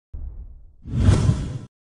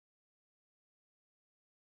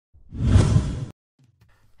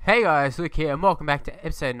Hey guys, Luke here, and welcome back to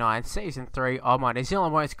episode 9, season 3 of my New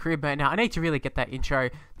Zealand Warriors career mode. Now, I need to really get that intro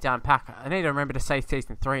down pat. I need to remember to say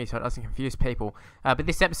season 3 so it doesn't confuse people. But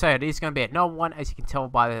this episode is going to be at number 1, as you can tell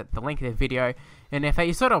by the link of the video. And if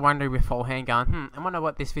you're sort of wondering beforehand, going, I wonder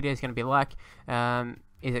what this video is going to be like.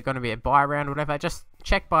 Is it going to be a buy round or whatever? Just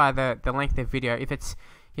check by the length of the video. If it's,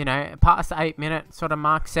 past the 8-minute sort of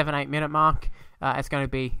mark, 7-8 minute mark, it's going to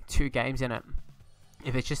be 2 games in it.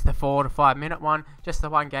 If it's just the 4 to 5 minute one, just the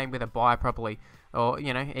one game with a bye probably, or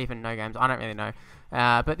even no games, I don't really know.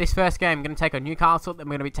 But this first game, I'm going to take on Newcastle, then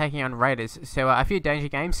we're going to be taking on Raiders. So a few danger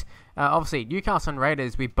games. Obviously, Newcastle and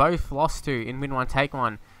Raiders, we both lost to in win one, take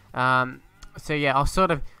one. So yeah, I'll sort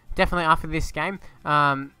of, definitely after this game,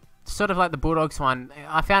 sort of like the Bulldogs one,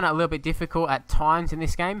 I found it a little bit difficult at times in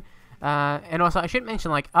this game. And also, I should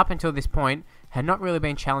mention, up until this point, had not really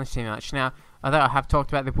been challenged too much. Now, although I have talked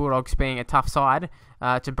about the Bulldogs being a tough side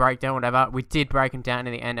to break down, whatever, we did break them down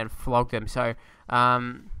in the end and flog them. So,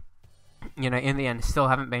 in the end, still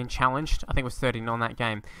haven't been challenged. I think it was 30-0 on that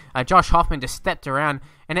game. Josh Hoffman just stepped around,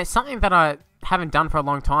 and it's something that I haven't done for a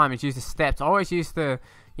long time, is use the steps. I always use the,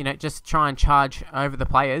 just try and charge over the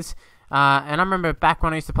players. And I remember back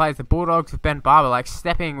when I used to play as the Bulldogs with Ben Barber,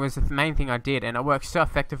 stepping was the main thing I did, and it worked so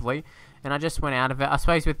effectively, and I just went out of it. I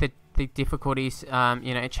suppose with the difficulties,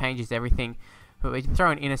 it changes everything. But we can throw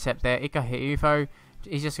an intercept there. Ika Hiufo,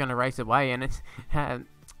 he's just going to race away, and it's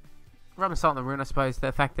rubbing salt in the wound, I suppose,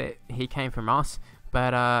 the fact that he came from us.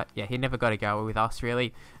 But, yeah, he never got a go with us,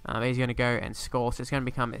 really. He's going to go and score, so it's going to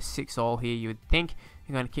become a 6-all here, you would think.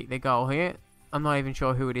 He's going to kick the goal here. I'm not even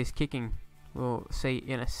sure who it is kicking. We'll see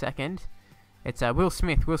in a second. It's Will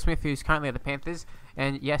Smith. Will Smith, who's currently at the Panthers.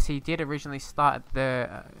 And, yes, he did originally start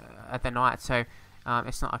at the Knights, so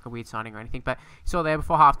it's not like a weird signing or anything. But you saw there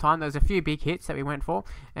before halftime, there was a few big hits that we went for.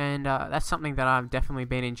 And that's something that I've definitely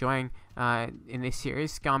been enjoying in this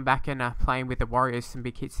series. Going back and playing with the Warriors, some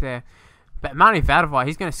big hits there. But Manu Vadavai,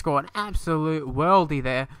 he's going to score an absolute worldie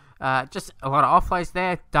there. Just a lot of offloads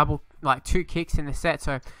there. 2 kicks in the set,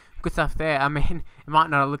 so good stuff there. I mean, it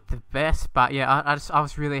might not have looked the best, but yeah, I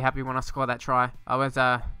was really happy when I scored that try. I was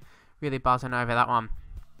really buzzing over that one.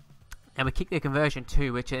 And we kicked the conversion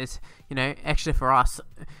too, which is, extra for us.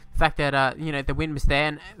 The fact that, the wind was there,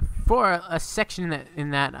 and for a section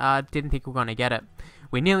in that, didn't think we were going to get it.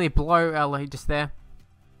 We nearly blow our lead just there.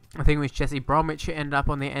 I think it was Jesse Bromwich who ended up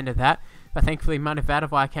on the end of that. But thankfully, Manu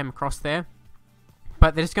Vadavai came across there.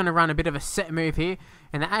 But they're just going to run a bit of a set move here,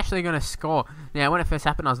 and they're actually going to score. Now, when it first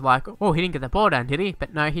happened, I was like, oh, he didn't get the ball down, did he?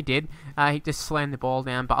 But no, he did. He just slammed the ball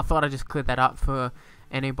down, but I thought I'd just clear that up for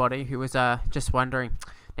anybody who was just wondering.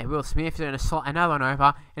 Now, Will Smith is going to slot another one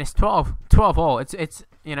over, and it's 12 all. It's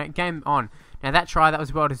game on. Now, that try, that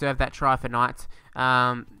was well-deserved, that try for Knights.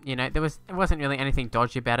 It wasn't really anything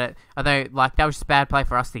dodgy about it, although, that was just bad play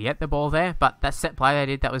for us to get the ball there, but that set play they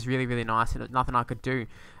did, that was really, really nice, and there was nothing I could do.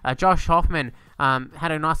 Josh Hoffman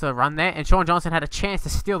had a nice little run there, and Sean Johnson had a chance to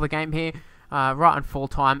steal the game here, right on full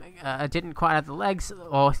time. Didn't quite have the legs,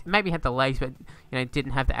 or maybe had the legs, but,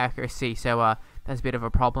 didn't have the accuracy, so, that's a bit of a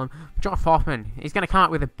problem. Josh Hoffman, he's going to come up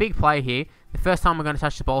with a big play here. The first time we're going to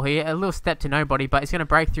touch the ball here. A little step to nobody, but he's going to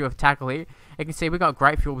break through a tackle here. You can see we've got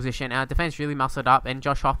great field position. Our defense really muscled up, and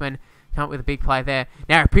Josh Hoffman come up with a big play there.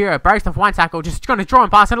 Now, Rapiro breaks off one tackle, just going to draw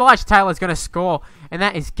and pass, and Elijah Taylor's going to score. And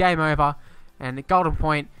that is game over. And the golden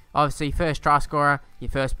point, obviously, first try scorer, your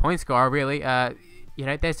first point scorer, really.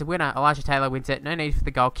 There's the winner. Elijah Taylor wins it. No need for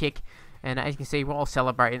the goal kick. And as you can see, we're all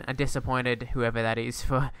celebrating and disappointed, whoever that is,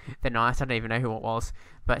 for the Knights. I don't even know who it was.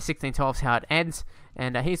 But 16-12 is how it ends.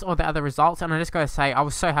 And here's all the other results. And I just got to say, I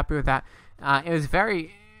was so happy with that. It was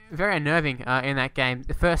very, very unnerving in that game.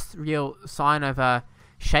 The first real sign of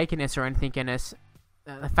shakiness or anything in us,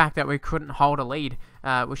 the fact that we couldn't hold a lead,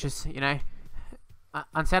 which is,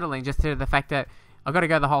 unsettling, just to the fact that I've got to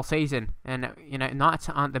go the whole season, and Knights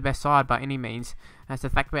aren't the best side by any means. That's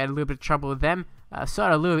the fact that we had a little bit of trouble with them.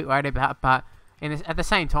 Sort of a little bit worried about, but at the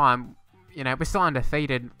same time, we're still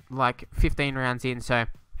undefeated, 15 rounds in. So,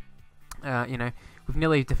 we've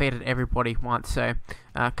nearly defeated everybody once. So,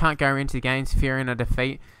 can't go into the games fearing a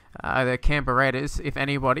defeat. The Canberra Raiders, if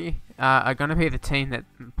anybody, are going to be the team that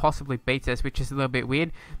possibly beats us, which is a little bit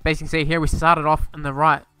weird. But as you can see here, we started off in the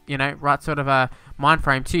right sort of mind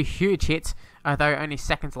frame. 2 huge hits. Although only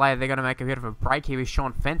seconds later, they're going to make a bit of a break here with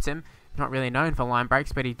Sean Fenton. Not really known for line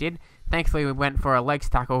breaks, but he did. Thankfully, we went for a legs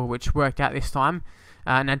tackle, which worked out this time.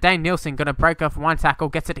 Now, Dane Nielsen going to break off one tackle,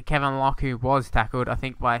 gets it to Kevin Locke, who was tackled, I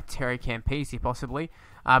think, by Terry Campese, possibly.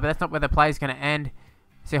 But that's not where the play is going to end.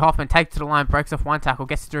 See, Hoffman takes to the line, breaks off one tackle,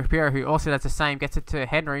 gets it to Rapiro, who also does the same, gets it to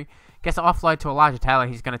Henry, gets an offload to Elijah Taylor,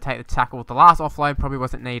 he's going to take the tackle. The last offload probably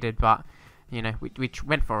wasn't needed, but which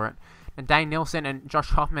went for it. And Dane Nielsen and Josh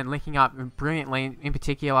Hoffman linking up brilliantly, in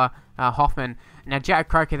particular Hoffman. Now Jared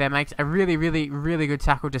Croker there makes a really, really, really good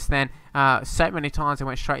tackle just then. So many times it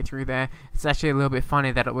went straight through there. It's actually a little bit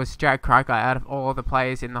funny that it was Jared Croker out of all the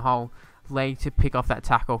players in the whole league to pick off that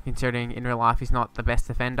tackle, considering in real life he's not the best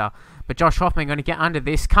defender. But Josh Hoffman going to get under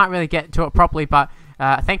this, can't really get to it properly, but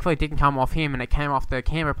thankfully it didn't come off him and it came off the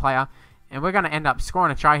Canberra player. And we're going to end up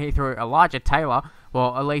scoring a try here through Elijah Taylor.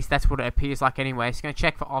 Well, at least that's what it appears like anyway. He's going to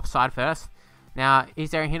check for offside first. Now,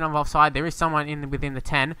 is there a hint of offside? There is someone within the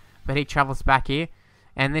 10, but he travels back here.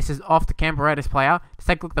 And this is off the Canberra Raiders player. Let's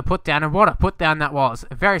take a look at the put down, and what a put down that was.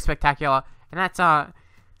 Very spectacular. And that's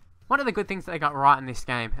one of the good things that they got right in this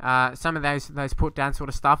game. Some of those put down sort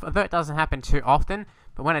of stuff, although it doesn't happen too often,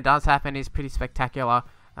 but when it does happen, it's pretty spectacular.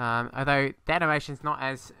 Although the animation's not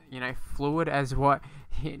as fluid as what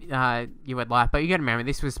you would like, but you got to remember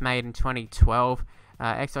this was made in 2012,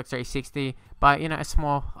 Xbox 360, by a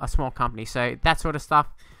small company. So that sort of stuff,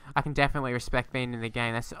 I can definitely respect being in the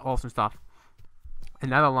game. That's awesome stuff.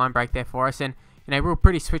 Another line break there for us, and we were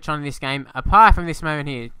pretty switch on in this game. Apart from this moment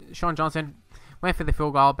here, Sean Johnson went for the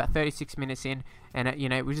field goal about 36 minutes in, and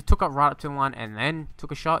we just took it right up to the line and then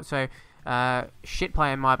took a shot. So shit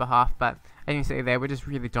play on my behalf, but as you can see there, we're just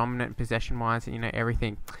really dominant possession-wise,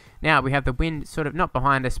 everything. Now, we have the wind sort of not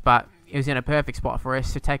behind us, but it was in a perfect spot for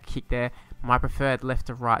us to take a kick there. My preferred left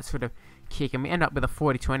to right sort of kick, and we end up with a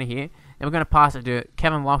 40-20 here. And we're going to pass it to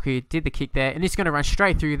Kevin Locke, who did the kick there, and he's going to run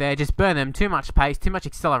straight through there, just burn them. Too much pace, too much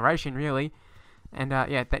acceleration, really. And,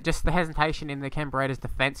 just the hesitation in the Canberra Raiders'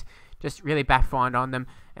 defence just really backfired on them.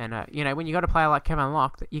 And, when you got a player like Kevin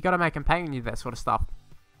Locke, you got to make him pay you that sort of stuff.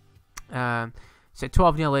 So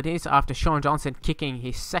 12-0 it is after Sean Johnson kicking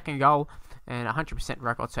his second goal, and 100%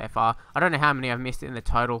 record so far. I don't know how many I've missed in the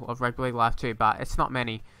total of Rugby League Live 2, but it's not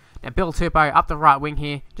many. Now Bill Tupou up the right wing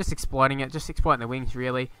here, just exploiting the wings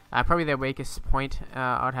really. Probably their weakest point,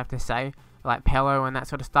 I'd have to say, like Pello and that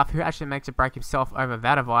sort of stuff, who actually makes a break himself over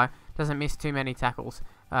Vadavai. Doesn't miss too many tackles,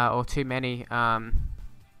 or too many,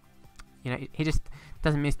 he just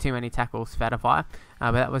doesn't miss too many tackles, Vadavai.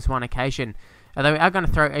 But that was one occasion. Although we are going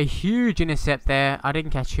to throw a huge intercept there. I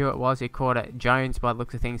didn't catch who it was. He caught it Jones by the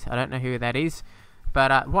looks of things. I don't know who that is. But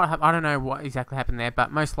I don't know what exactly happened there.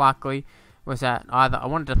 But most likely was that either I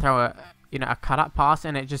wanted to throw a cut-up pass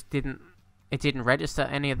and it just didn't register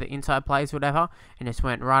any of the inside plays, whatever, and just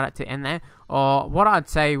went right up to end there. Or what I'd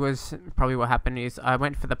say was probably what happened is I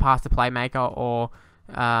went for the pass to playmaker, or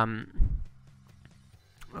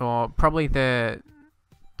probably the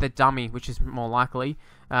dummy, which is more likely.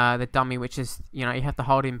 The dummy, which is, you have to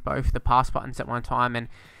hold in both the pass buttons at one time, and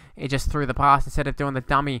it just threw the pass instead of doing the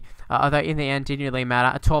dummy. Although in the end, didn't really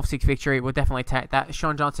matter. A 12-6 victory, we'll definitely take that.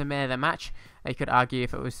 Sean Johnson, man of the match. You could argue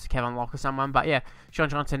if it was Kevin Locke or someone, but yeah, Sean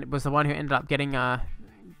Johnson was the one who ended up getting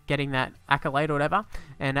that accolade or whatever.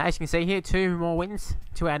 And as you can see here, 2 more wins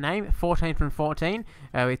to our name, 14 from 14,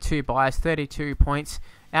 with 2 buys, 32 points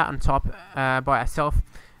out on top by ourselves.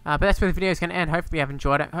 But that's where the video is going to end. Hopefully you have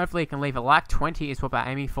enjoyed it. Hopefully you can leave a like. 20 is what we're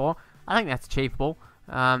aiming for. I think that's achievable.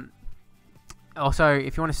 Also,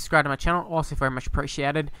 if you want to subscribe to my channel, also very much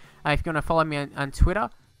appreciated. If you want to follow me on Twitter,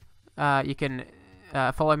 you can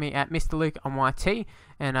follow me at Mr. Luke on YT.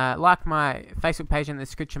 And like my Facebook page in the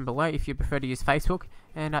description below if you prefer to use Facebook.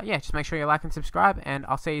 And just make sure you like and subscribe. And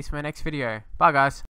I'll see you for my next video. Bye, guys.